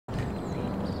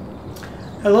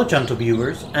Hello, gentle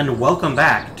viewers, and welcome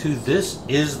back to This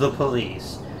Is the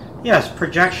Police. Yes,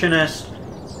 Projectionist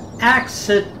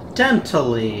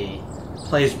accidentally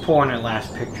plays porn at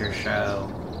Last Picture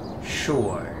Show.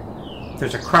 Sure.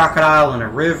 There's a crocodile in a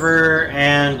river,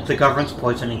 and the government's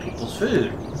poisoning people's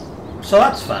food. So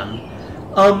that's fun.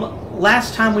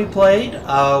 Last time we played,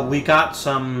 we got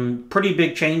some pretty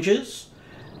big changes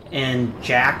in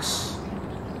Jack's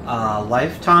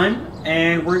lifetime,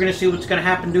 and we're going to see what's going to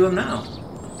happen to him now.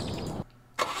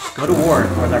 Go to work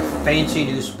with our fancy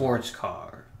new sports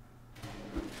car.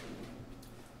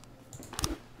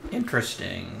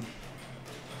 Interesting.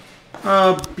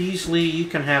 Beasley, you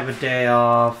can have a day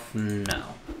off. No.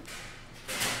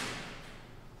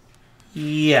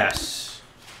 Yes.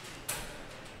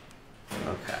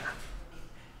 Okay.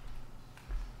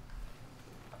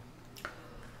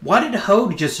 Why did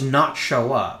Hogue just not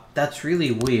show up? That's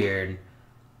really weird.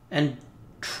 And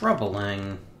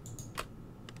troubling.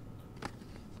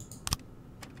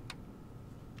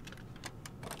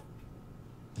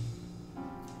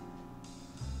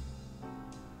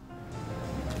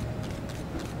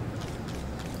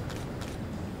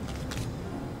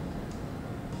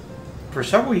 For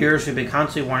several years, we've been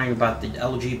constantly warning about the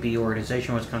LGBT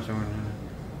organization was concerned.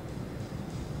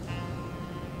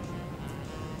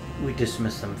 We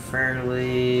dismiss them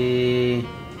fairly.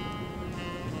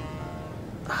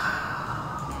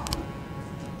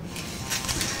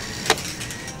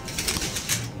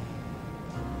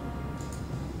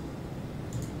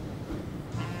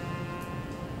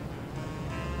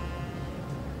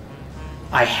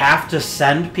 I have to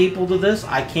send people to this?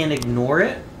 I can't ignore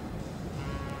it?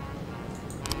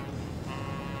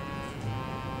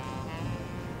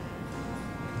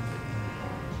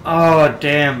 Oh,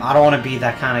 damn. I don't want to be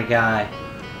that kind of guy.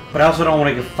 But I also don't want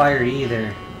to get fired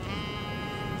either.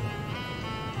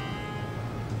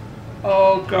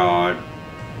 Oh, God.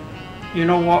 You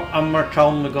know what? I'm going to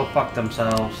tell them to go fuck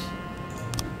themselves.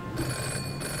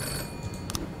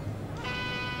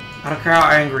 I don't care how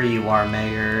angry you are,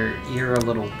 Mayor. You're a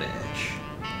little bitch.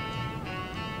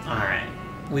 Alright.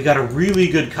 We got a really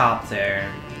good cop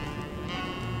there.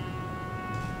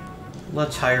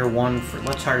 Let's hire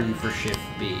you for shift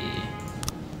B.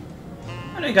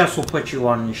 And I guess we'll put you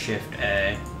on shift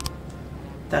A.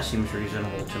 That seems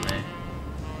reasonable to me.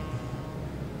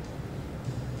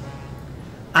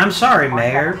 I'm sorry,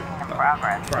 Mayor.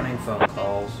 Running phone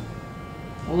calls.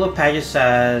 Well, look, I just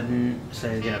said he's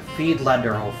gonna feed lead to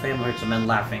her whole family. Heard some men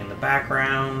laughing in the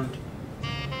background.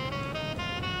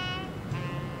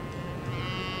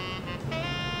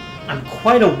 I'm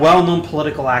quite a well-known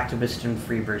political activist in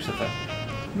Freeburg.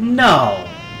 No!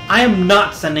 I am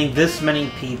not sending this many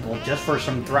people just for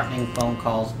some threatening phone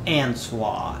calls and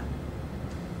SWAT.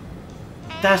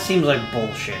 That seems like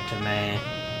bullshit to me.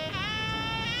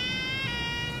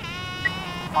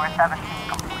 417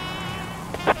 complete.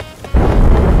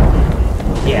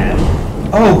 Yeah.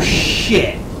 Oh,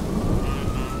 shit!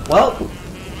 Well,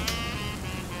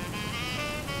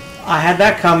 I had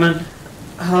that coming.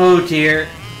 Oh, dear.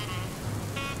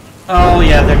 Oh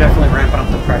yeah, they're definitely ramping up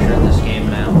the pressure in this game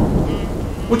now.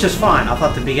 Which is fine, I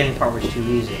thought the beginning part was too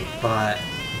easy, but...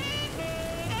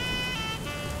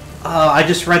 I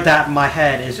just read that in my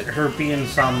head. Is it her being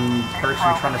some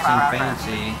person trying to seem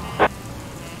fancy?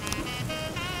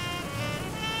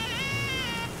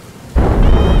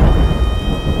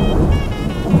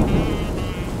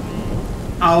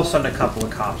 I'll send a couple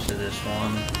of cops to this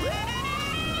one.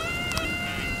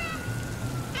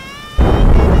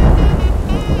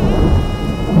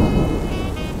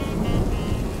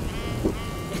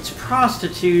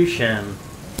 Prostitution.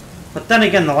 But then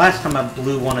again, the last time I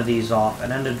blew one of these off,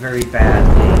 it ended very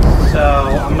badly. So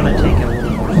I'm gonna take it a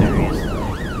little more seriously.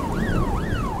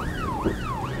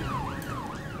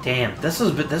 Damn, this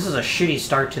is a shitty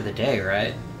start to the day,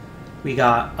 right? We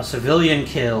got a civilian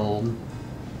killed.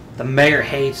 The mayor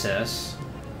hates us.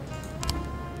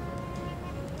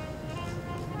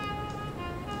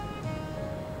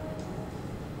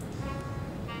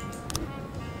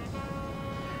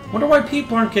 Wonder why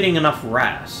people aren't getting enough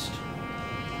rest.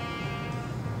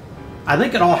 I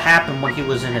think it all happened when he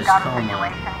was in his coma.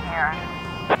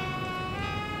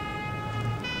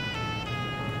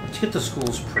 Let's get the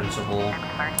school's principal.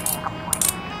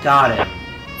 Got it.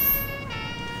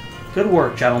 Good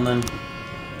work, gentlemen.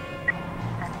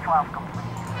 12 complete.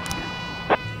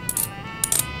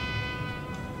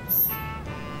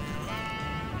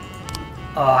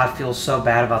 Oh, I feel so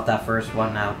bad about that first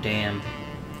one now. Damn.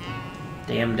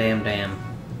 Damn.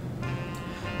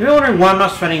 You're wondering why I'm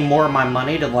not spending more of my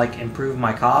money to, like, improve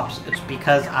my cops? It's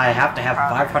because I have to have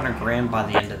 500 grand by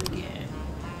the end of the game.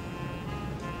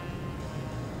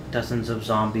 Dozens of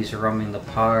zombies are roaming the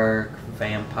park.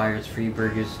 Vampires,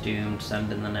 Freeburg is doomed.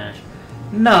 Send in the Nash.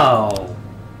 No!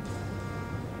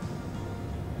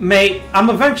 Mate, I'm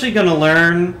eventually gonna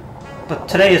learn, but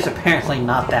today is apparently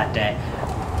not that day.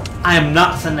 I am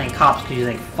not sending cops because you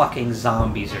think fucking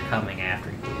zombies are coming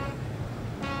after you.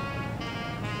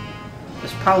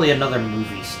 There's probably another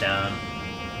movie stunt.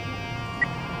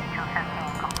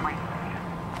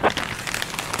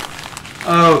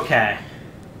 Okay.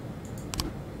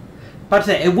 But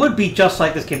it would be just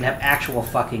like this game to have actual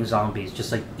fucking zombies,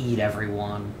 just like eat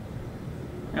everyone.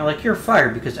 And like, you're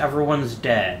fired because everyone's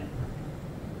dead.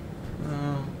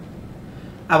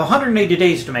 I have 180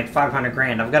 days to make 500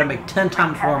 grand. I've got to make 10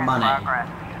 times more money.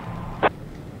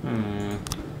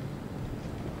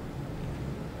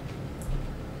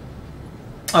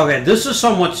 Okay, this is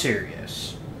somewhat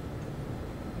serious.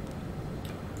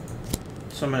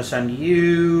 So I'm going to send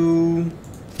you...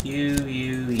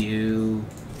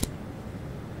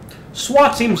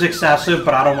 SWAT seems excessive,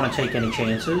 but I don't want to take any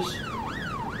chances.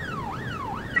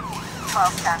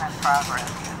 1210 in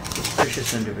progress.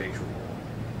 Suspicious individual.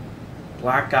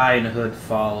 Black guy in a hood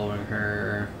following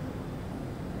her.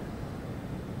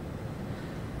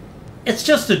 It's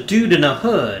just a dude in a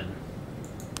hood.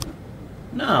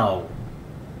 No.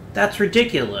 That's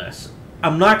ridiculous.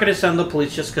 I'm not going to send the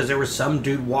police just because there was some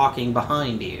dude walking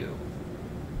behind you.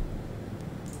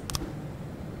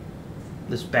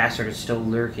 This bastard is still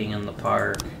lurking in the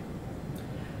park.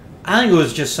 I think it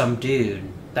was just some dude.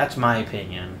 That's my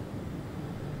opinion.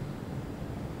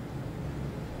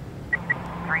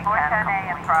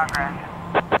 310 in progress.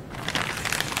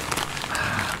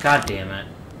 God damn it.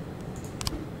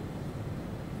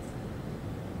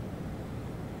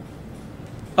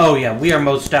 Oh yeah, we are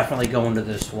most definitely going to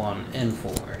this one in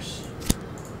force.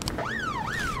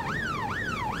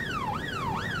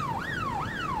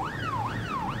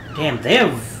 Damn,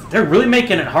 they're really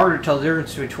making it harder to tell the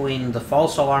difference between the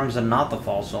false alarms and not the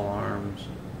false alarms.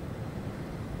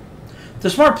 It's a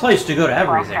smart place to go to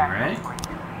everything, right?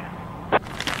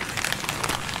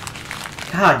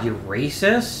 God, you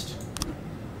racist?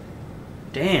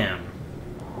 Damn.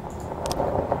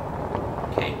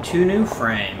 Okay, 2 new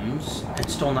frames.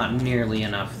 It's still not nearly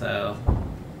enough, though.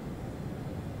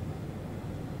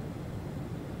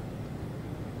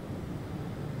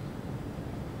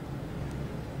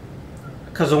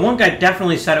 Because the one guy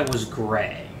definitely said it was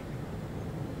gray.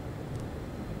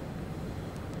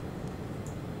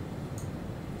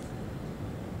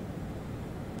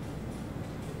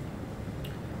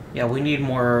 Yeah, we need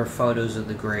more photos of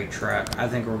the gray truck. I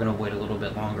think we're going to wait a little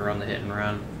bit longer on the hit and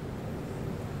run.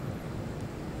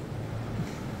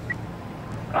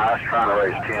 I was trying to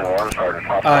raise 10-1,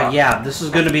 Sergeant. Yeah, this is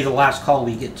going to be the last call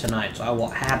we get tonight, so I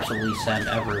will absolutely send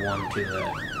everyone to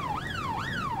it.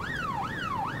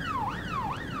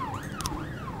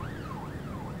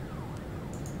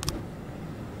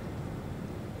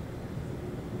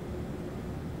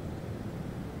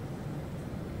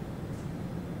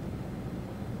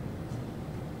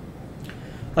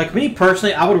 Like, me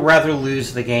personally, I would rather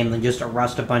lose the game than just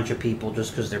arrest a bunch of people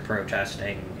just because they're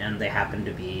protesting and they happen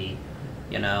to be,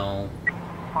 you know,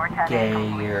 gay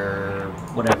or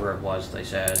whatever it was they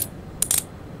said.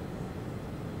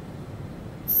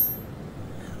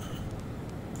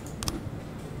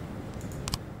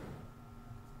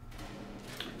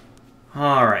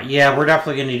 Alright, yeah, we're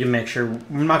definitely going to need to make sure...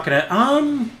 We're not going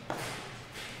to...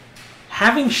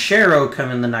 Having Shero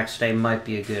come in the next day might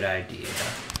be a good idea.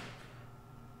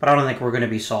 But I don't think we're going to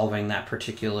be solving that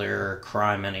particular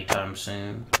crime anytime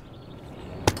soon.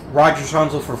 Roger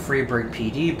Sonzel for Freeburg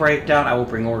PD breakdown. I will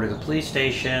bring order to the police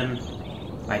station.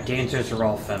 My dancers are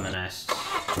all feminists.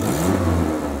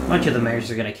 A bunch of the mayors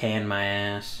are going to can my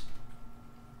ass.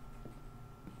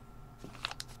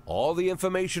 All the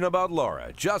information about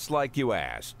Laura, just like you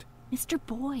asked. Mr.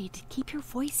 Boyd, keep your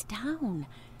voice down.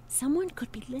 Someone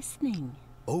could be listening.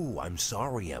 Oh, I'm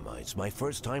sorry, Emma. It's my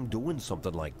first time doing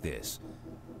something like this.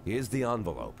 Here's the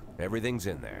envelope. Everything's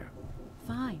in there.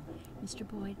 Fine. Mr.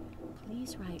 Boyd,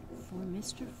 please write for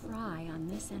Mr. Fry on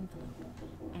this envelope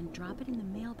and drop it in the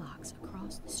mailbox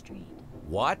across the street.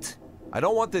 What? I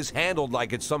don't want this handled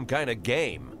like it's some kind of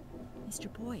game.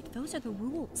 Mr. Boyd, those are the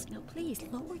rules. Now please,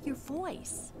 lower your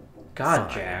voice.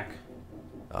 God, Sorry. Jack.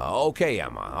 Okay,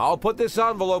 Emma. I'll put this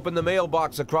envelope in the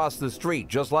mailbox across the street,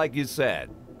 just like you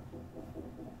said.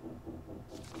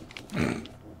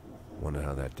 Wonder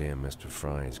how that damn Mr.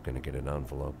 Fry is gonna get an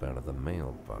envelope out of the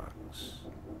mailbox.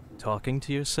 Talking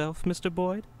to yourself, Mr.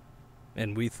 Boyd?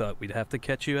 And we thought we'd have to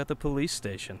catch you at the police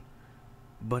station.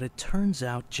 But it turns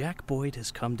out Jack Boyd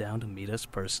has come down to meet us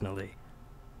personally.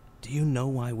 Do you know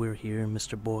why we're here,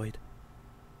 Mr. Boyd?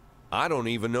 I don't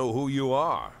even know who you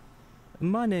are.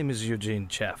 My name is Eugene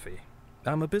Chaffee.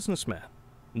 I'm a businessman.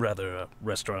 Rather, a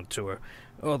restaurateur.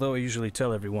 Although I usually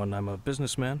tell everyone I'm a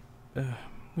businessman.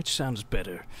 Which sounds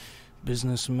better?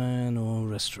 Businessman or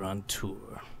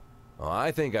restaurateur? Oh,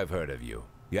 I think I've heard of you.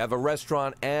 You have a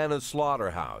restaurant and a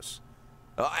slaughterhouse.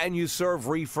 And you serve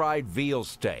refried veal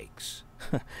steaks.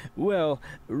 Well,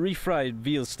 refried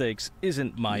veal steaks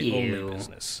isn't my only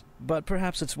business. But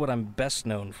perhaps it's what I'm best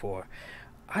known for.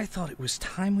 I thought it was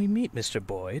time we meet, Mr.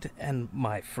 Boyd, and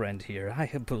my friend here. I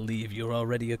believe you're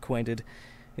already acquainted.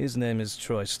 His name is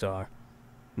Troy Starr.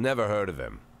 Never heard of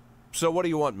him. So what do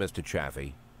you want, Mr.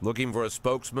 Chaffee? Looking for a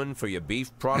spokesman for your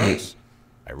beef products?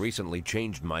 I recently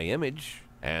changed my image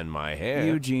and my hair.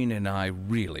 Eugene and I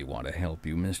really want to help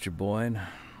you, Mr. Boyd.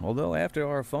 Although after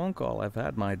our phone call, I've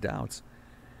had my doubts.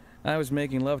 I was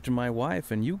making love to my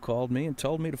wife, and you called me and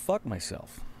told me to fuck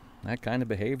myself. That kind of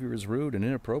behavior is rude and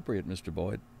inappropriate, Mr.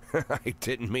 Boyd. I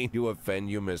didn't mean to offend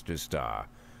you, Mr. Starr.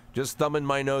 Just thumbing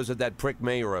my nose at that prick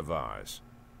mayor of ours.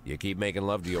 You keep making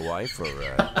love to your wife, or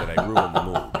did I ruin the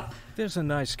mood? There's a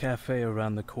nice cafe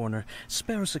around the corner.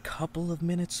 Spare us a couple of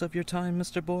minutes of your time,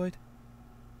 Mr. Boyd.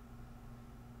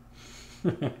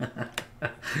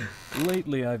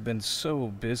 Lately, I've been so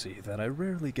busy that I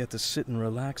rarely get to sit and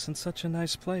relax in such a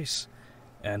nice place,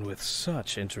 and with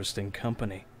such interesting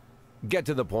company. Get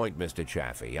to the point, Mr.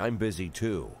 Chaffee. I'm busy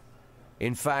too.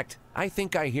 In fact, I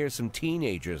think I hear some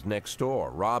teenagers next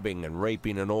door robbing and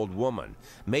raping an old woman.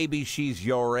 Maybe she's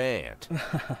your aunt.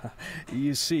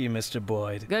 You see, Mr.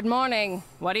 Boyd. Good morning.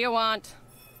 What do you want?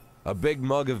 A big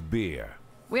mug of beer.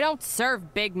 We don't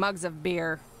serve big mugs of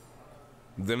beer.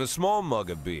 Then a small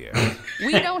mug of beer.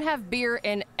 We don't have beer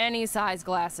in any size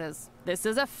glasses. This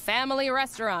is a family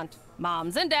restaurant.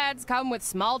 Moms and dads come with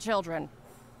small children.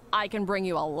 I can bring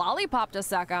you a lollipop to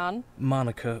suck on.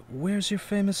 Monica, where's your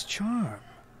famous charm?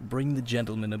 Bring the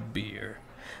gentleman a beer.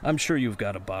 I'm sure you've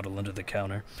got a bottle under the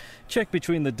counter. Check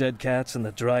between the dead cats and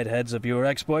the dried heads of your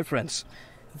ex-boyfriends.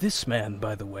 This man,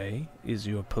 by the way, is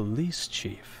your police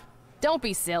chief. Don't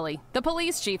be silly. The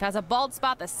police chief has a bald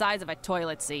spot the size of a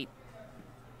toilet seat.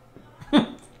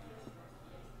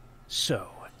 So,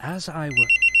 as I were...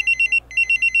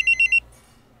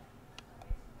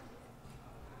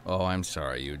 Oh, I'm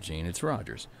sorry, Eugene. It's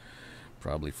Rogers.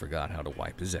 Probably forgot how to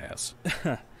wipe his ass.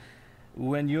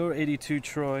 When you're 82,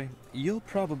 Troy, you'll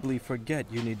probably forget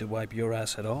you need to wipe your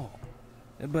ass at all.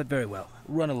 But very well.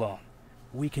 Run along.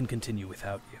 We can continue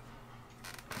without you.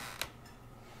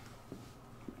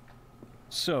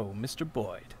 So, Mr.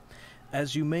 Boyd,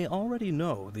 as you may already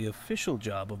know, the official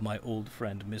job of my old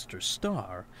friend Mr.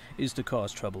 Starr is to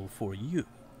cause trouble for you.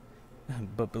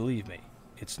 But believe me,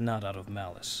 it's not out of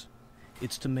malice.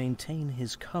 It's to maintain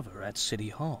his cover at City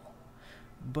Hall.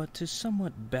 But to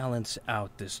somewhat balance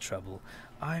out this trouble,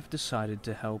 I've decided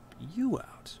to help you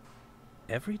out.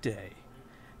 Every day,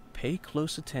 pay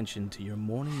close attention to your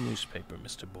morning newspaper,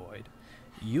 Mr. Boyd.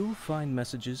 You'll find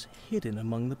messages hidden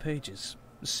among the pages.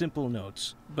 Simple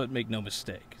notes, but make no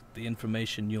mistake, the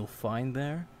information you'll find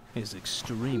there is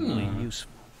extremely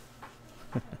useful.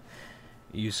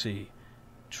 You see,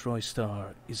 Troy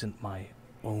Starr isn't my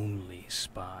only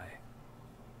spy.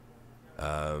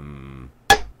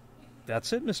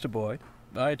 That's it, Mr. Boyd.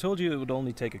 I told you it would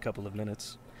only take a couple of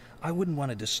minutes. I wouldn't want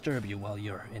to disturb you while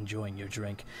you're enjoying your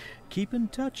drink. Keep in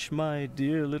touch, my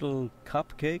dear little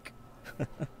cupcake.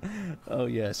 Oh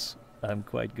yes, I'm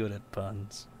quite good at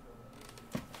puns.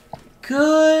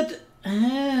 Good.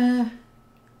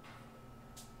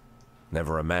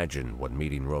 Never imagined what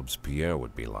meeting Robespierre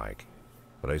would be like.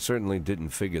 But I certainly didn't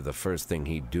figure the first thing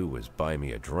he'd do was buy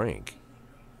me a drink.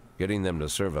 Getting them to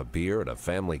serve a beer at a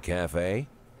family cafe?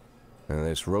 And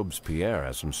this Robespierre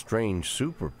has some strange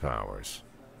superpowers.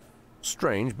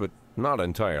 Strange, but not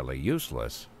entirely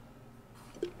useless.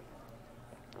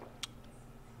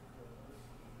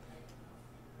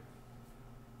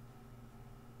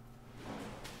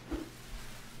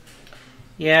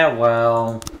 Yeah,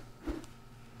 well...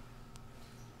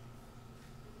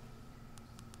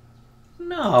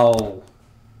 No.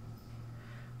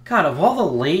 God, of all the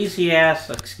lazy-ass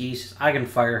excuses, I can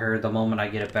fire her the moment I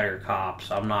get a better cop,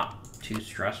 so I'm not too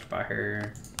stressed by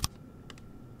her.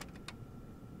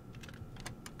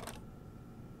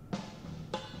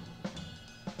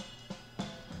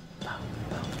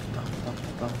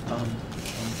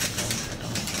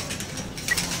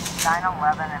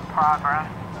 (9/11) in progress.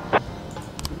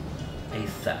 A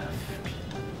theft.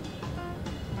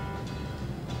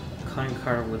 Coin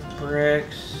card with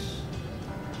bricks.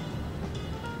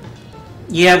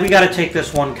 Yeah, we gotta take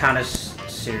this one kind of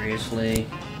seriously.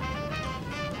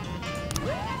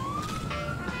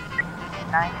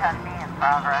 910B in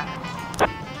progress.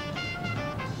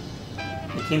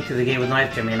 He came through the gate with a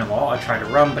knife to me, and I tried to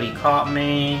run, but he caught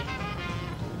me.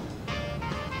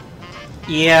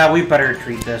 Yeah, we better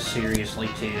treat this seriously,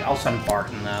 too. I'll send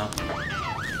Barton, though.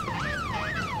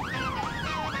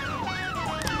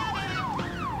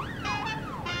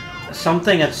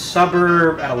 Something at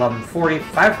Suburb at 11:40,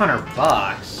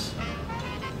 $500.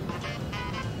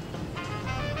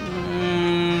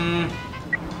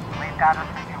 We've got a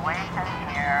situation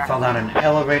here. Fell down an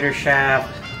elevator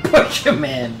shaft. Push him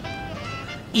in.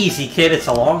 Easy, kid. It's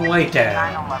a long way down.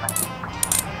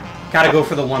 911. Gotta go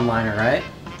for the one-liner, right?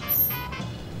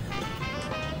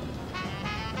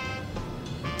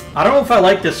 I don't know if I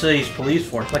like this city's police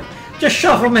force. Like, just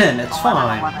shove them in. It's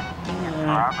fine. 1111 in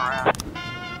progress.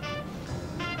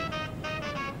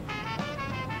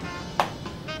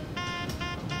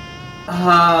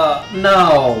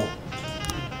 No.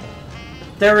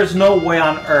 There is no way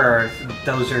on earth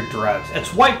those are drugs.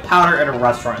 It's white powder at a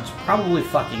restaurant. It's probably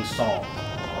fucking salt.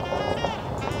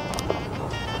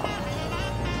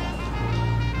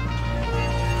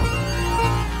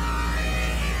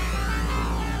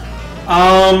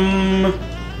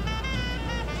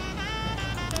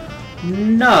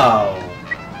 No.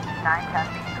 910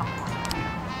 be complete.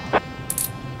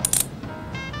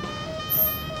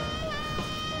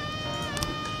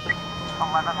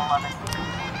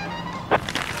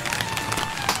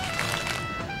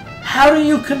 How do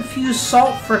you confuse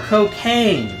salt for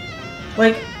cocaine?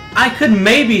 Like, I could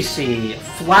maybe see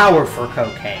flour for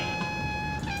cocaine.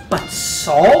 But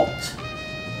salt?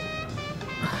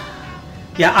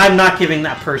 Yeah, I'm not giving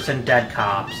that person dead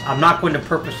cops. I'm not going to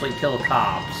purposely kill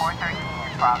cops.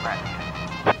 413 in progress.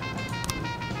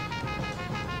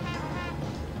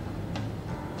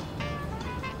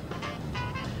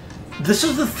 This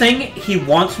is the thing he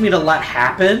wants me to let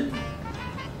happen?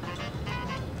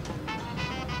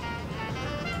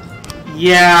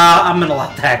 Yeah, I'm gonna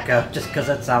let that go, just because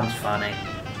that sounds funny.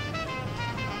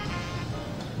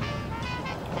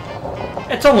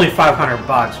 It's only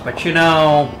 $500, but you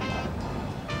know,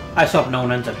 I just hope no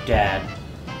one ends up dead.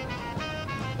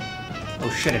 Oh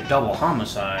shit, a double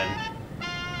homicide.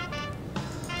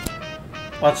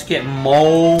 Let's get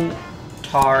Mole,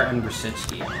 Tar, and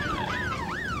Brzezinski on it.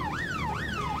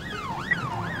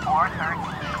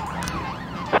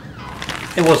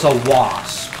 413. It was a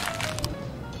wasp.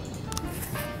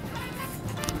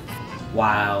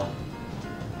 Wow.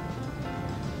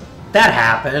 That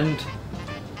happened.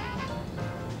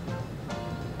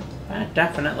 That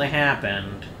definitely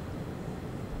happened.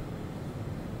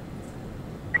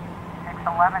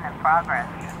 611 in progress.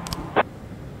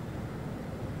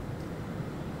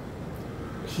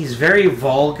 He's very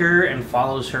vulgar and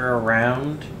follows her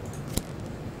around.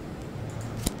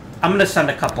 I'm gonna send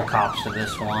a couple cops to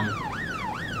this one.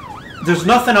 There's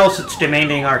nothing else that's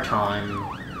demanding our time.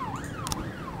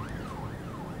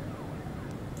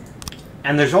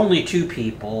 And there's only 2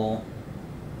 people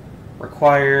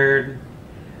required.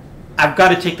 I've got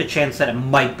to take the chance that it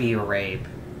might be a rape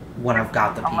when I've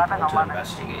got the people to 1111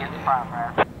 investigate in it.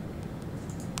 progress.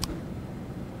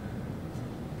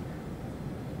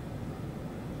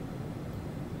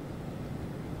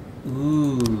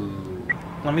 Ooh.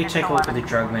 Let me take a look at the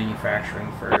drug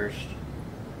manufacturing first.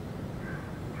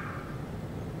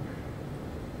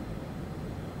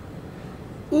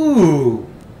 Ooh.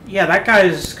 Yeah, that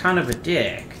guy's kind of a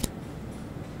dick.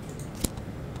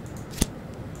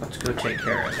 Let's go take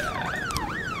care of that.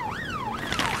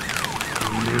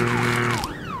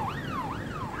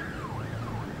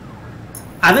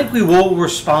 I think we will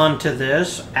respond to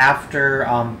this after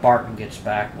Barton gets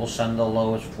back. We'll send the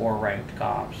lowest 4 ranked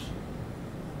cops.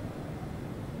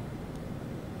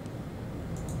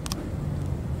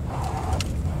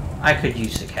 I could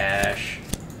use the cash.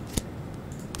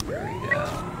 There we go.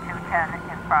 210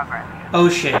 in progress. Oh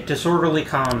shit, disorderly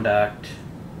conduct.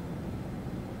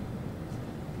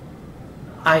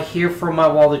 I hear from my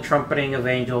wall the trumpeting of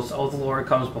angels. Oh, the Lord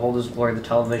comes, behold his glory. The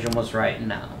television was right.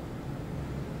 No.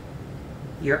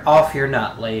 You're off your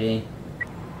nut, lady.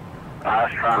 I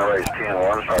was trying to raise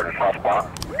 10-1, Sergeant Hotspot.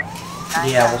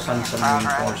 Yeah, we'll send some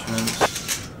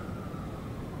reinforcements.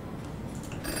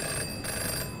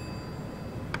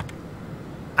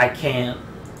 I can't.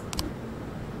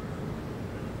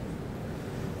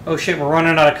 Oh shit, we're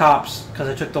running out of cops because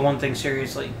I took the one thing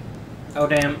seriously. Oh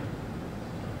damn.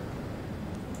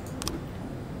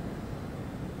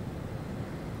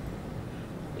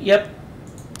 Yep.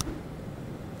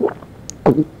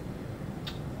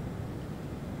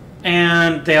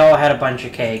 And they all had a bunch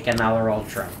of cake and now they're all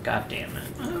drunk. God damn it.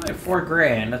 Oh, $4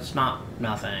 grand, that's not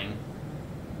nothing.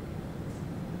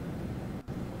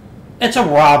 It's a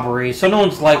robbery, so no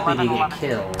one's likely to get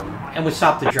killed. And we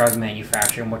stopped the drug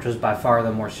manufacturing, which was by far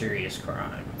the more serious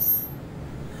crime.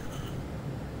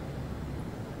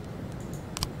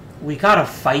 We got a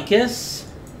ficus?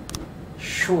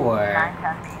 Sure.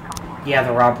 910 be complete. Yeah,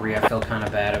 the robbery I feel kind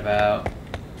of bad about.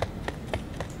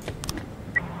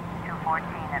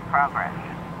 214 in progress.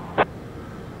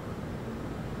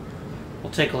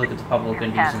 We'll take a look at the public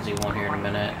indecency one here in a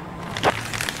minute.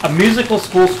 A musical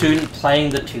school student playing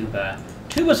the tuba.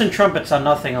 Tubas and trumpets are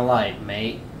nothing alike,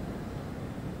 mate.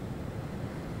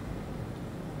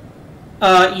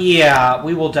 Yeah,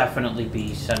 we will definitely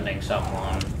be sending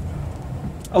someone.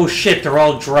 Oh shit, they're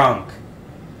all drunk.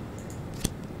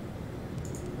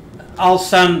 I'll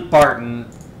send Barton.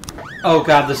 Oh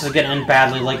god, this is gonna end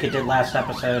badly like it did last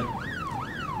episode.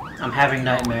 I'm having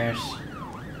nightmares.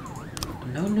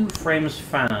 No new frames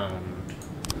found.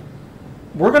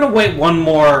 We're gonna wait one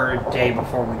more day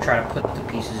before we try to put the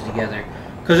pieces together.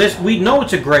 Because we know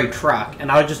it's a gray truck, and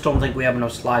I just don't think we have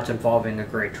enough slides involving a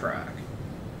gray truck.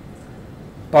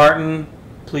 Barton,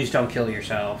 please don't kill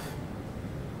yourself.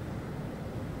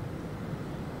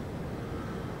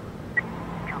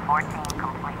 214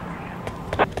 complete.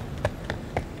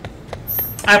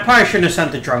 I probably shouldn't have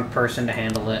sent the drunk person to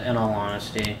handle it, in all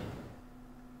honesty.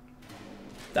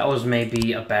 That was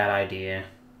maybe a bad idea.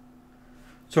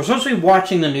 So we're supposed to be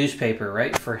watching the newspaper,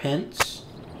 right? For hints?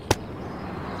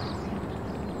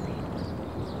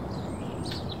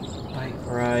 Bike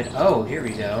ride. Oh, here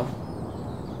we go.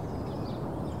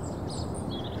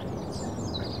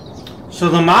 So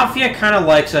the Mafia kind of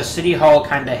likes us. City Hall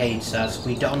kind of hates us.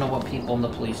 We don't know what people in the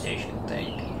police station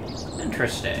think.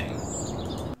 Interesting.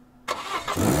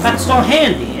 That's still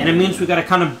handy, and it means we gotta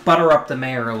kind of butter up the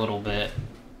mayor a little bit.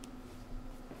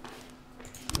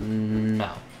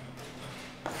 No.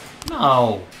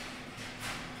 No.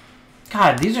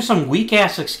 God, these are some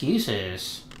weak-ass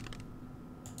excuses.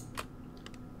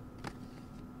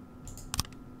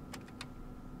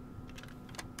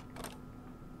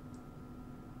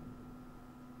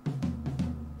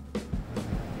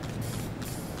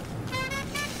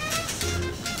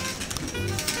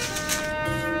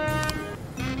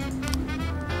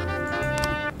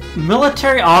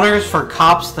 Military honors for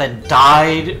cops that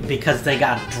died because they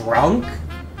got drunk?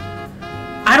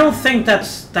 I don't think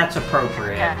that's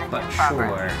appropriate, but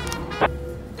sure.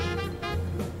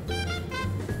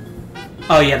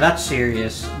 Oh yeah, that's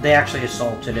serious. They actually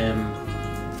assaulted him.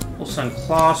 We'll send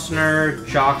Klossner,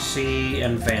 Joxy,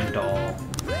 and Vandal.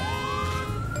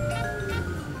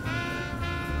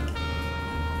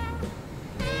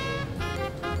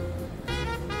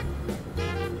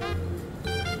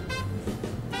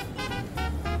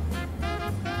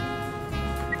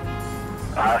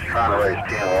 I was trying to raise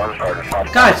 10-1, Sergeant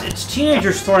Pop. Guys, it's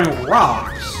teenagers throwing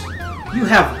rocks. You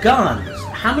have guns.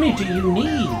 How many do you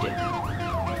need?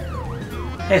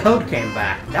 Hey, Hode came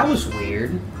back. That was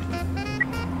weird.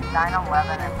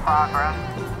 911 in progress.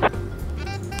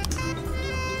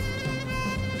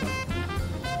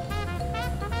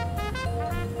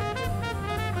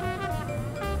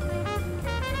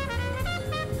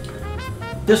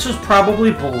 This is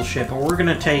probably bullshit, but we're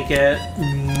gonna take it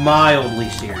mildly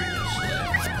seriously.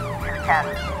 210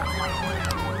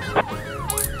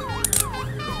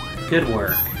 complete. Good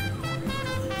work.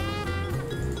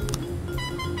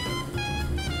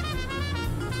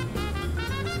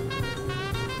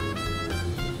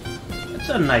 It's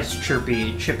a nice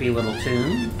chirpy, chippy little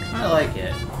tune. I like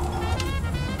it.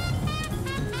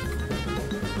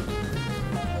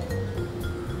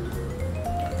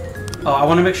 Oh, I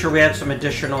want to make sure we add some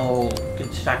additional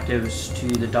detectives to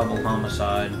the double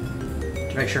homicide.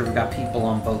 To make sure we've got people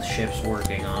on both ships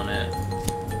working on it.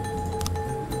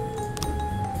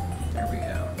 There we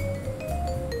go.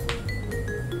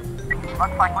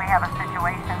 Looks like we have a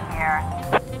situation here.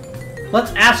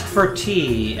 Let's ask for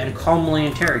tea and calmly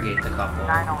interrogate the couple.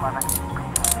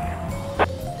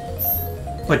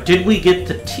 911. But did we get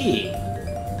the tea?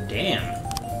 Damn.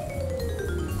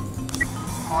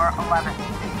 411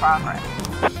 in progress.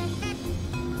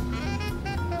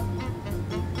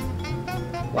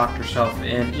 Locked herself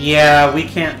in. Yeah, we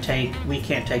can't take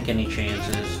any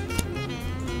chances.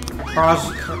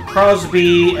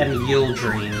 Crosby and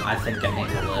Yildream, I think, can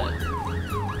handle it.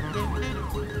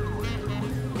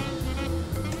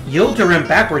 Yildirim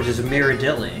backwards is a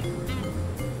Miradilli.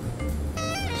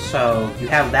 So, you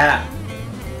have that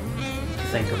to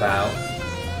think about.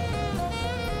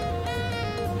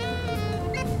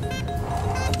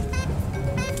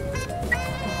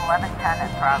 $11.10 in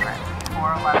progress.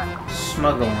 411.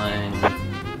 Smuggling.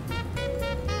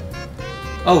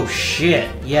 Oh shit,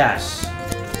 yes.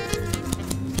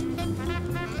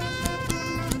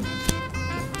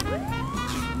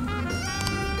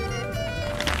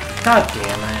 God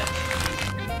damn it.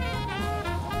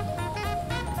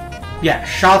 Yeah,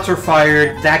 shots are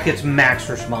fired. That gets max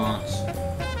response.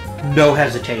 No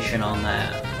hesitation on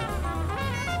that.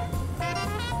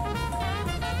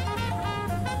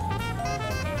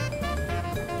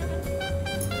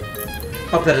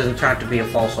 Hope that doesn't turn out to be a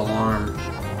false alarm.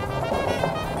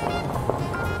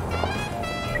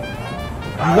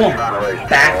 Whoa,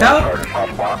 back up?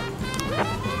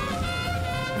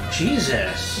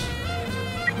 Jesus.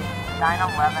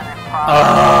 911 in progress.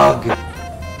 Ugh.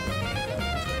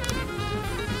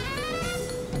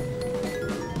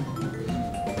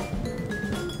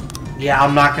 Yeah,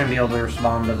 I'm not gonna be able to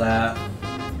respond to that.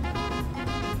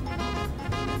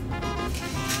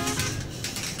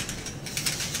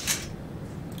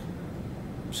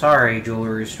 Sorry,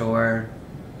 jewelry store.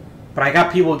 But I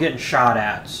got people getting shot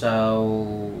at,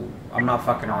 so I'm not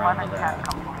fucking around with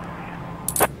that.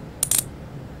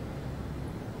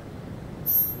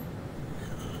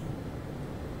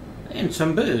 And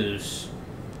some booze.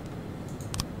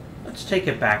 Let's take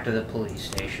it back to the police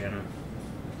station.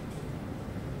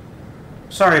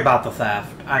 Sorry about the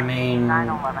theft. I mean,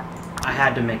 911. I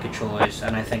had to make a choice,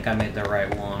 and I think I made the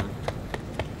right one.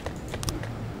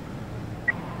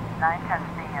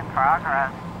 910C in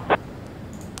progress.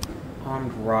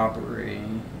 Armed robbery.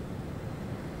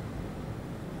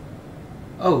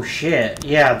 Oh shit.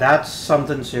 Yeah, that's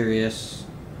something serious.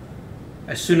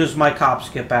 As soon as my cops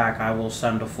get back, I will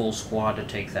send a full squad to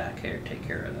take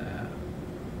care of that.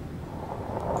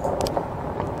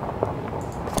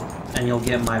 And you'll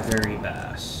get my very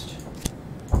best.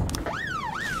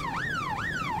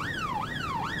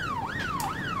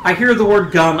 I hear the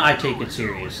word gun, I take it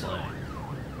seriously.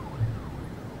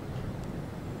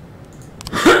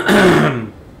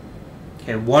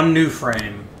 Okay, one new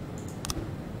frame.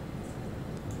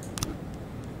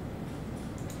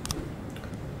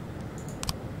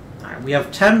 Alright, we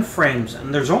have 10 frames,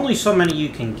 and there's only so many you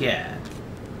can get.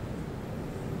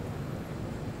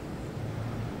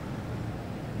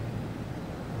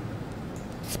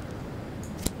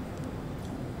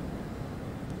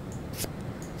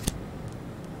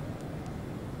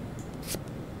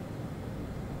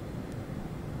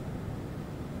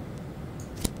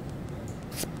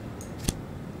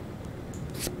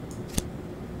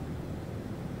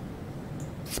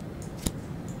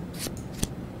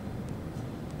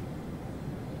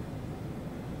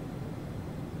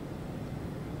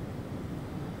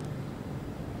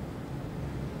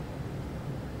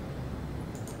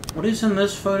 What is in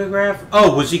this photograph?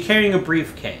 Oh, was he carrying a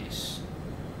briefcase?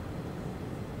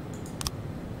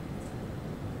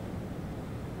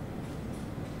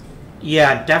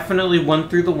 Yeah, definitely went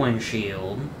through the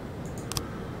windshield.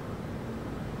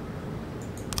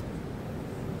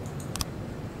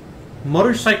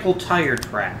 Motorcycle tire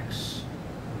tracks.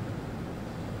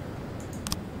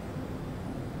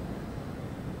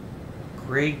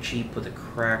 Gray Jeep with a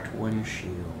cracked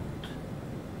windshield.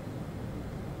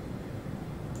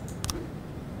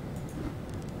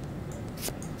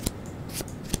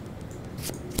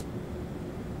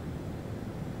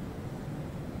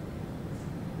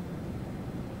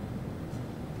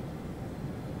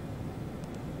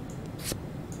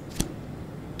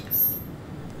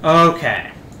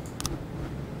 Okay.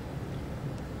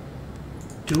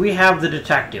 Do we have the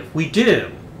detective? We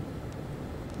do.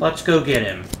 Let's go get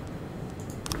him.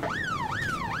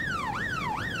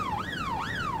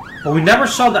 But we never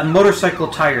saw that motorcycle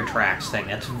tire tracks thing.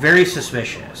 That's very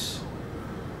suspicious.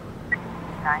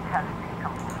 910C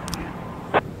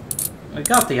complete. We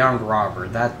got the armed robber.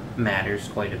 That matters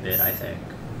quite a bit, I think.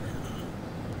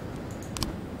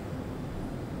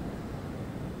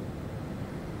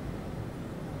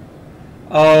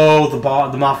 Oh,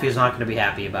 the Mafia's not going to be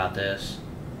happy about this.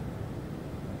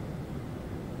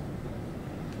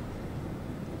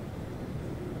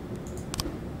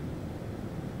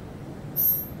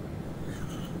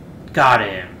 Got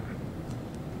him.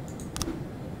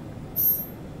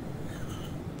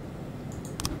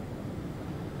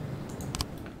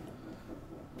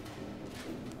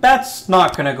 That's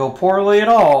not going to go poorly at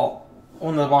all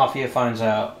when the Mafia finds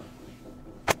out.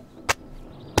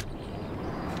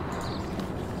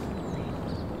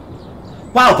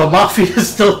 Wow, the Mafia is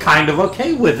still kind of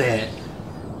okay with it.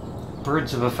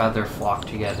 Birds of a feather flock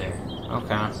together.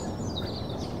 Okay.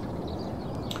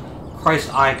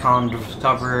 Christ icon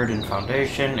discovered in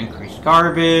foundation. Increased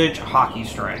garbage. Hockey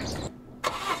strike.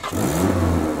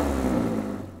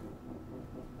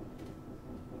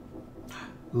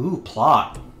 Ooh,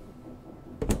 plot.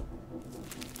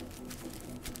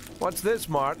 What's this,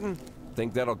 Martin?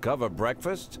 Think that'll cover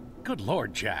breakfast? Good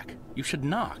Lord, Jack. You should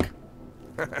knock.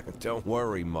 Don't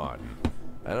worry, Martin.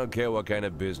 I don't care what kind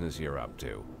of business you're up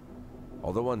to.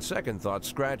 Although on second thought,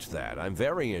 scratch that. I'm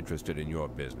very interested in your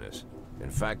business. In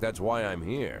fact, that's why I'm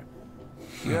here.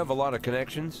 You have a lot of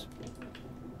connections?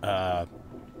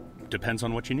 Depends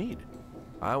on what you need.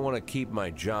 I want to keep my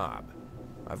job.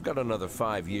 I've got another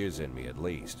 5 years in me, at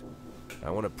least. I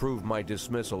want to prove my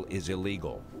dismissal is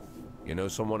illegal. You know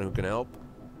someone who can help?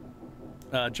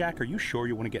 Jack, are you sure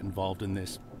you want to get involved in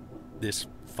this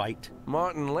fight?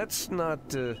 Martin, let's not,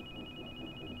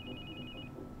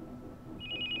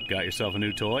 Got yourself a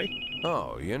new toy?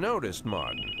 Oh, you noticed,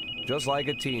 Martin. Just like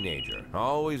a teenager,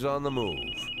 always on the move.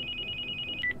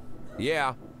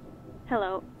 Yeah.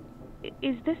 Hello.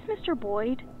 Is this Mr.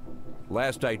 Boyd?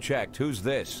 Last I checked, who's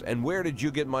this? And where did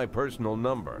you get my personal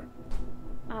number?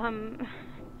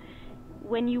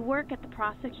 When you work at the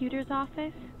prosecutor's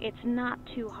office, it's not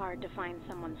too hard to find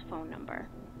someone's phone number.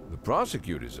 The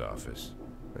prosecutor's office?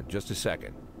 Just a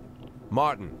second.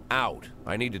 Martin, out.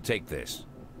 I need to take this.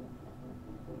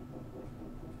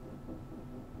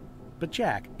 But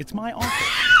Jack, it's my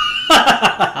office.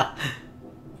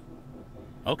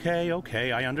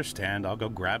 Okay, I understand. I'll go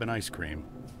grab an ice cream.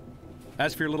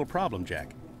 As for your little problem,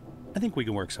 Jack, I think we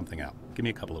can work something out. Give me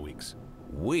a couple of weeks.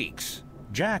 Weeks?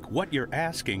 Jack, what you're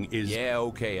asking is... Yeah,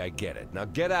 okay, I get it. Now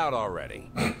get out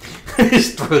already. He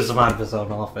just throws him out of his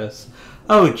own office.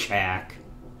 Oh, Jack.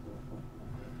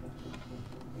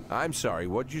 I'm sorry,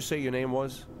 what'd you say your name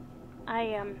was?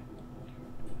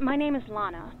 My name is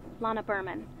Lana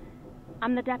Berman.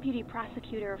 I'm the deputy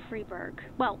prosecutor of Freeburg.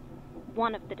 Well,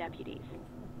 one of the deputies.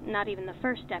 Not even the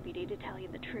first deputy, to tell you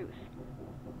the truth.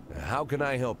 How can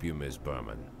I help you, Miss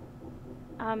Berman?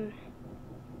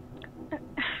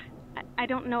 I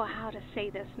don't know how to say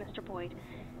this, Mr. Boyd.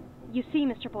 You see,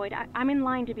 Mr. Boyd, I'm in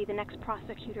line to be the next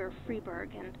prosecutor of Freeburg,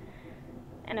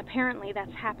 and apparently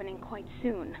that's happening quite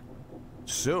soon.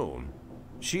 Soon?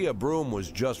 Shia Broom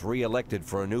was just re-elected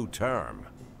for a new term.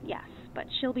 Yes, but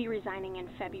she'll be resigning in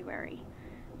February.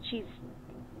 She's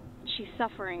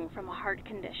suffering from a heart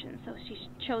condition, so she's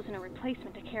chosen a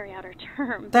replacement to carry out her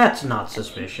term. That's not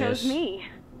suspicious. She chose me.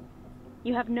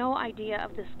 You have no idea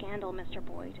of the scandal, Mr.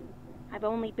 Boyd. I've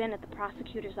only been at the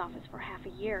prosecutor's office for half a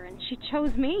year, and she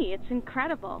chose me. It's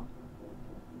incredible.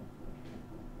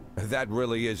 That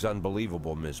really is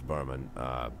unbelievable, Miss Berman.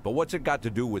 But what's it got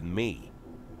to do with me?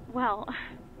 Well,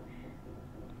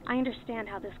 I understand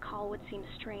how this call would seem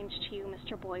strange to you,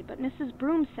 Mr. Boyd, but Mrs.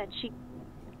 Broom said she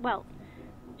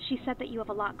said that you have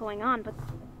a lot going on, but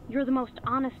you're the most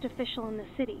honest official in the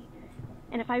city.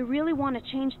 And if I really want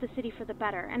to change the city for the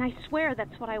better, and I swear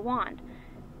that's what I want,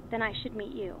 then I should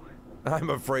meet you. I'm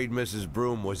afraid Mrs.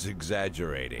 Broom was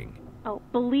exaggerating. Oh,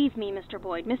 believe me, Mr.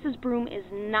 Boyd, Mrs. Broom is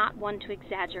not one to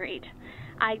exaggerate.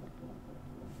 I'm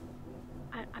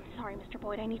sorry, Mr.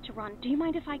 Boyd, I need to run. Do you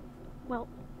mind if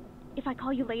I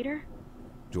call you later?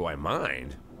 Do I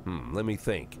mind? Let me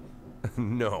think.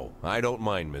 No, I don't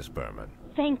mind, Miss Berman.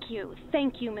 Thank you,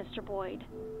 Mr. Boyd.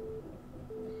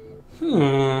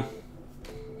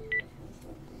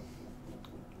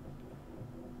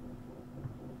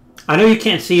 I know you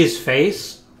can't see his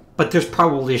face, but there's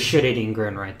probably a shit-eating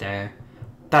grin right there.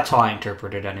 That's how I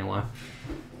interpret it anyway.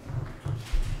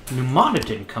 Numata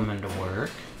didn't come into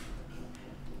work.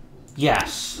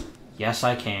 Yes. Yes,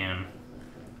 I can.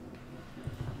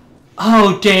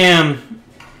 Oh, damn.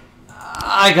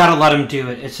 I gotta let him do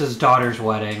it. It's his daughter's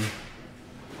wedding.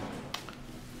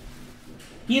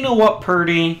 You know what,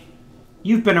 Purdy?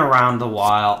 You've been around a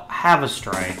while. Have a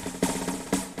strike.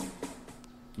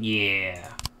 Yeah.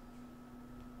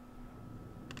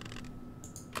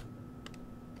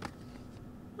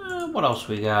 What else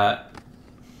we got?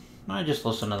 I just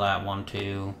listened to that one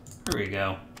too. Here we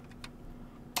go.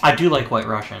 I do like White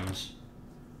Russians.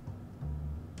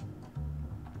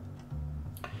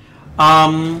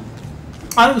 I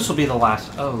think this will be the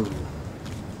last. Oh.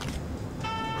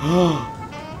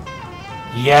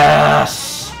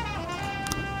 Yes!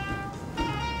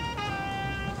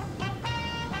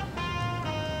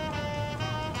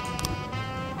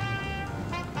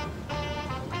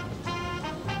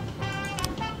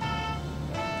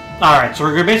 Alright, so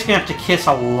we're basically going to have to kiss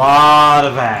a lot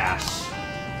of ass.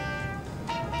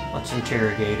 Let's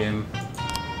interrogate him.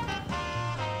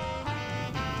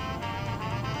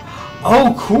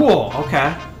 Oh, cool!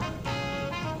 Okay.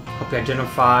 Hope you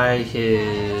identify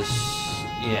his...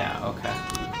 Yeah, okay.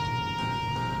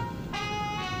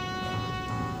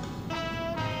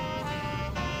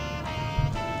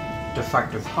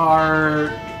 Defective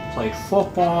heart, played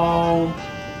football.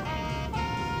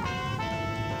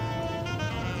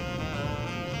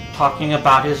 Talking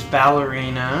about his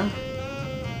ballerina.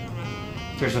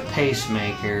 There's a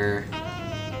pacemaker.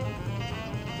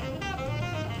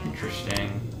 interesting.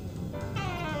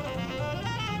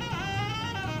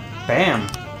 Bam.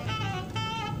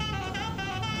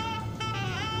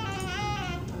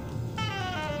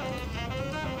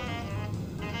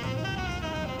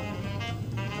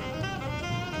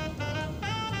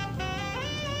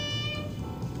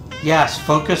 Yes,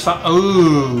 focus on...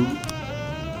 Ooh.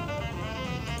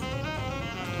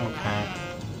 Okay.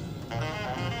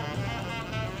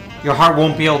 Your heart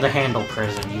won't be able to handle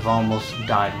prison. You've almost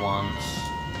died once.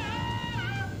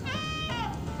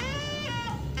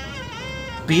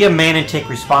 Be a man and take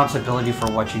responsibility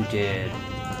for what you did.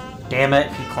 Damn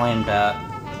it, he claimed up.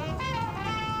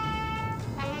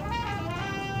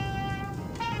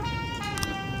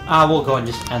 We'll go and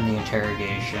just end the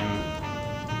interrogation.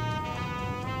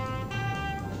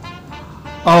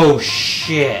 Oh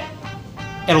shit.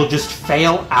 It'll just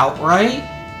fail outright?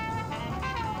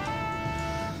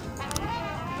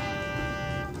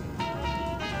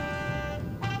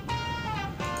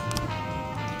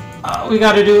 We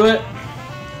gotta do it.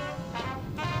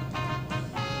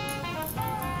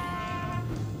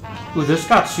 Ooh, this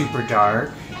got super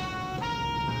dark.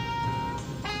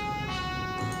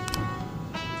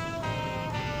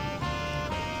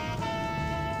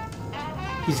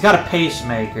 He's got a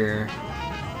pacemaker.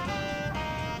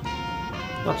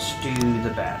 Let's do the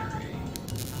battery.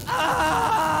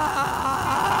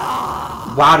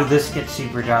 Wow, did this get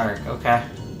super dark? Okay.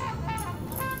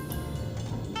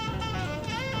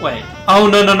 Wait. Oh,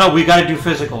 no, no, no. We gotta do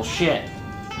physical. Shit.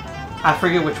 I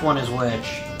forget which one is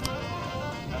which.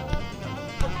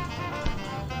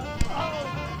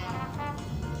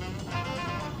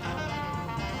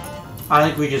 I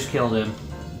think we just killed him.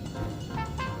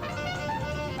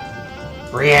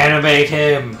 Reanimate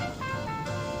him!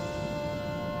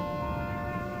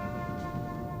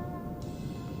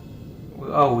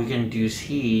 Oh, we can induce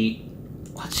heat.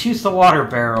 Let's use the water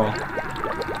barrel.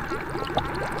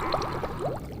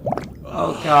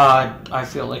 Oh god, I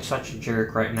feel like such a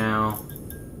jerk right now.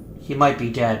 He might be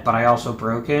dead, but I also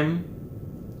broke him.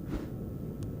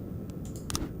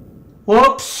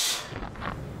 Whoops!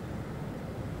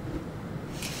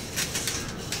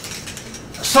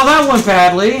 So that went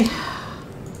badly.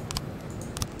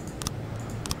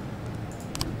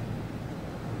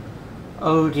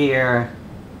 Oh dear.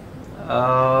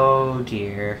 Oh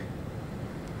dear.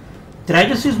 Did I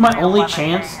just use my only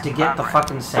chance to get the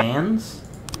fucking sands?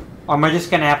 Or am I just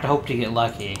gonna have to hope to get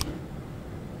lucky?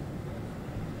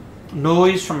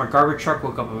 Noise from a garbage truck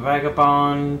woke up a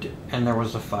vagabond, and there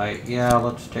was a fight. Yeah,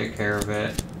 let's take care of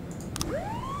it.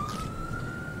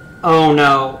 Oh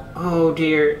no. Oh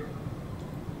dear.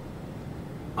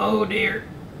 Oh dear.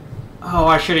 Oh,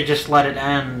 I should have just let it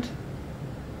end.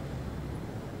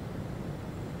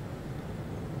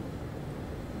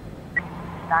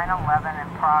 (9/11) in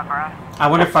progress. I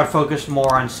wonder if I focused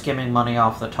more on skimming money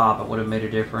off the top, it would have made a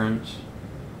difference.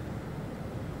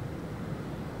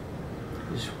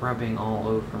 He's rubbing all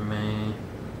over me.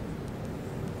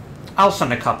 I'll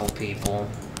send a couple people.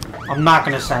 I'm not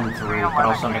going to send 3, but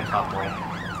I'll send a couple.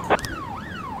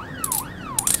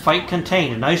 Fight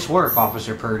contained. Nice work,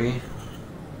 Officer Purdy.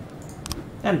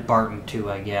 And Barton too,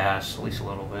 I guess. At least a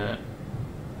little bit.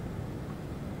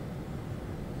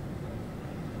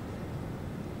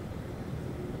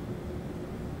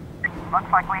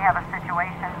 Looks like we have a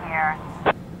situation here.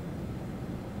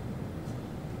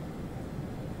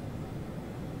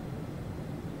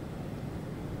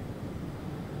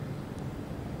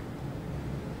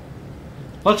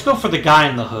 Let's go for the guy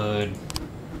in the hood.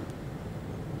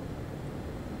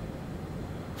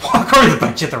 Walk over the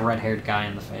bench at the red-haired guy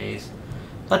in the face.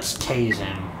 Let's tase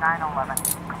him. 9/11.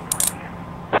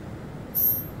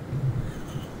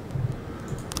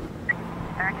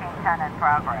 1310 in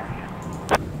progress.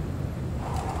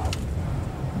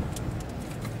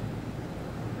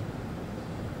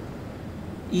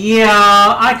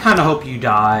 Yeah, I kind of hope you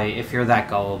die if you're that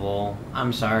gullible.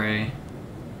 I'm sorry.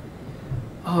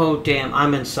 Oh, damn,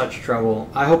 I'm in such trouble.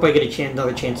 I hope I get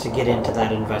another chance to get into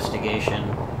that investigation.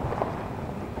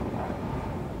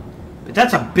 But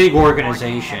that's a big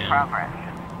organization.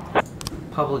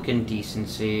 Public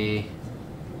indecency.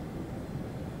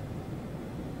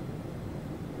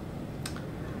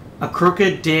 A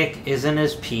crooked dick isn't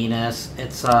his penis.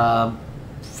 It's a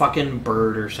fucking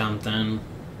bird or something.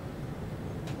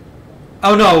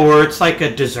 Oh no, or it's like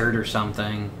a dessert or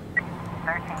something.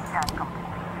 1310 complete.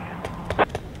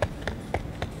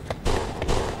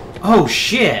 Oh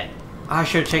shit! I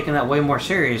should have taken that way more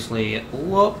seriously.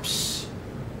 Whoops.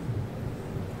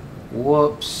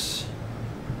 Whoops.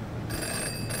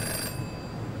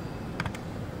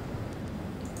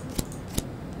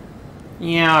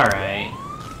 Yeah, alright.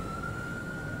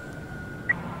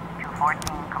 14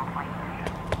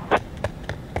 complete.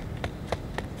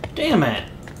 Damn it.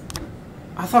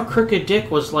 I thought crooked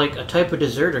dick was like a type of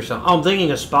dessert or something. Oh, I'm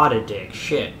thinking of spotted dick.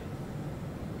 Shit.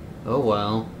 Oh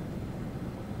well.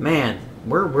 Man,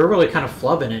 we're really kind of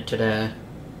flubbing it today.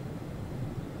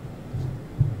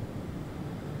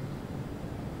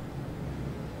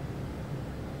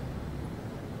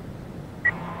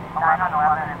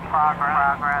 In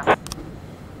progress.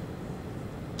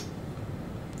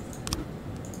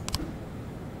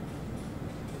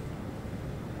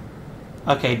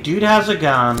 Okay, dude has a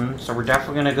gun, so we're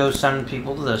definitely gonna go send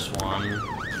people to this one.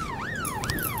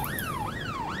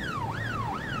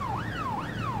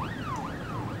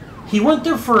 He went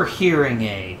there for a hearing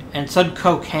aid and said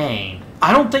cocaine.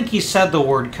 I don't think he said the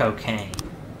word cocaine.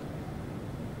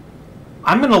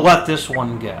 I'm gonna let this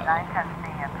one go.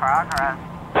 910C in progress.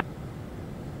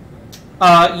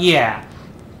 Yeah.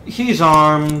 He's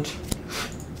armed.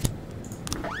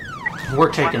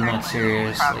 We're taking that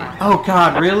seriously. Oh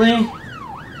god, really?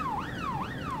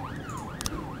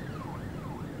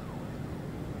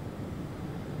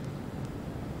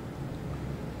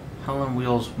 Helen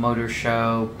Wheels Motor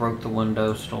Show, broke the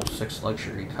window, stole 6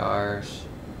 luxury cars.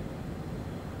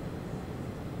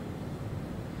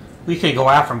 We could go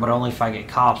after him, but only if I get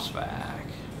cops back.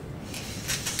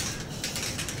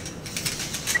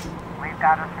 We've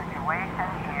got a situation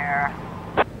here.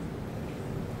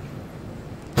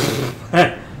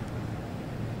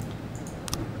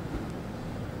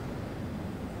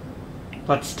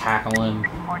 Let's tackle him.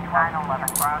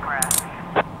 4911 progress.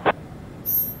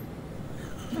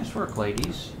 Nice work,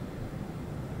 ladies.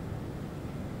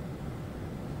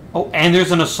 Oh, and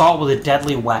there's an assault with a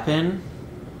deadly weapon?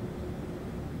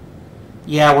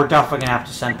 Yeah, we're definitely gonna have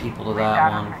to send people to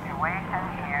that one. Situation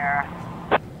here.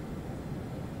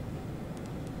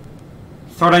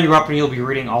 Throw down your weapon and you'll be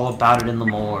reading all about it in the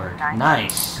morgue.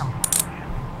 Nice.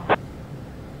 But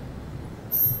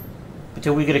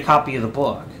did we get a copy of the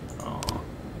book? Oh.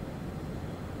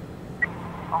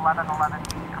 1111.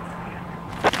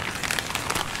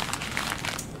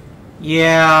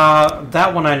 Yeah,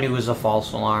 that one I knew was a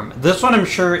false alarm. This one I'm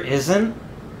sure isn't.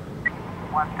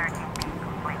 113B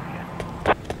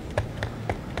complete.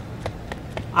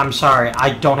 I'm sorry,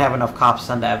 I don't have enough cops to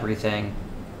send to everything.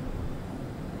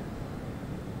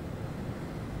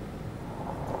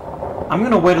 I'm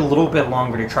gonna wait a little bit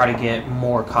longer to try to get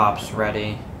more cops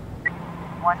ready.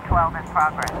 112 in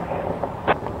progress.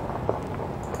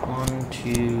 1,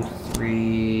 2,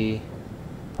 3.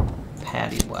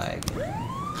 Paddy wagon.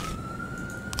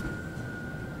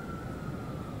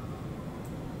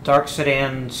 Dark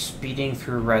sedan speeding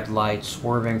through red lights,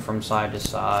 swerving from side to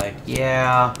side.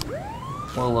 Yeah,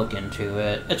 we'll look into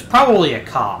it. It's probably a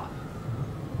cop.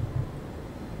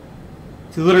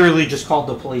 He literally just called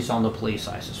the police on the police,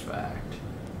 I suspect.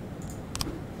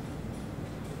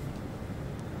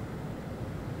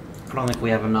 I don't think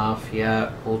we have enough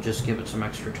yet. We'll just give it some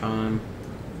extra time.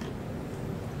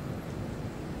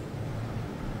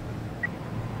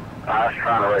 I was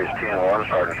trying to raise 10-1,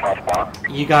 Sergeant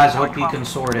Hotspot. You guys hope you can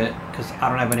sort it, because I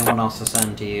don't have anyone else to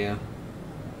send to you.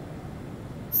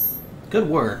 Good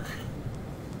work.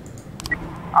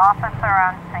 Officer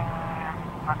on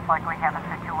scene. Looks like we have a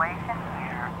situation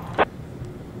here.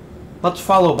 Let's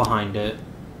follow behind it.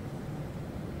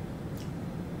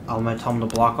 I'm gonna tell him to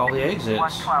block all the exits.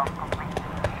 112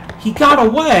 complete. He got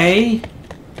away!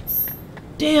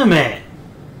 Damn it!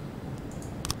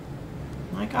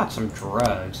 I got some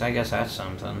drugs. I guess that's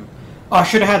something. Oh, I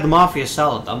should have had the Mafia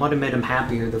sell it. That might have made him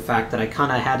happier, the fact that I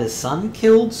kind of had his son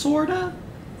killed, sorta?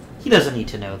 He doesn't need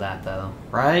to know that, though.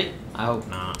 Right? I hope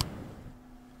not.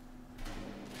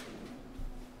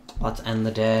 Let's end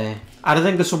the day. I don't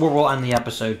think this is where we'll end the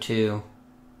episode, too.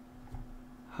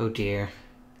 Oh, dear.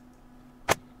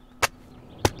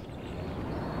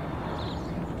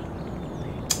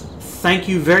 Thank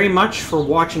you very much for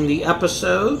watching the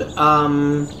episode.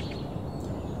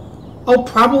 I'll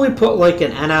probably put like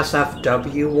an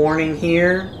NSFW warning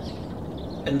here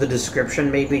in the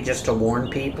description, maybe just to warn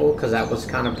people, because that was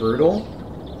kind of brutal.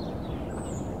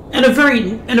 In a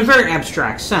very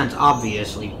abstract sense,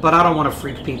 obviously, but I don't want to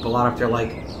freak people out if they're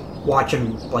like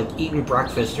watching, like eating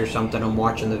breakfast or something and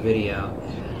watching the video.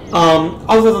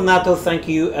 Other than that, though, thank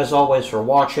you as always for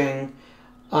watching.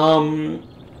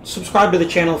 Subscribe to the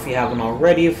channel if you haven't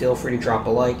already. Feel free to drop a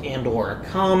like and or a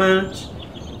comment.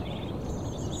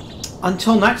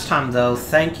 Until next time, though,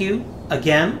 thank you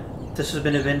again. This has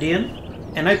been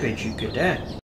Avindian, and I bid you good day.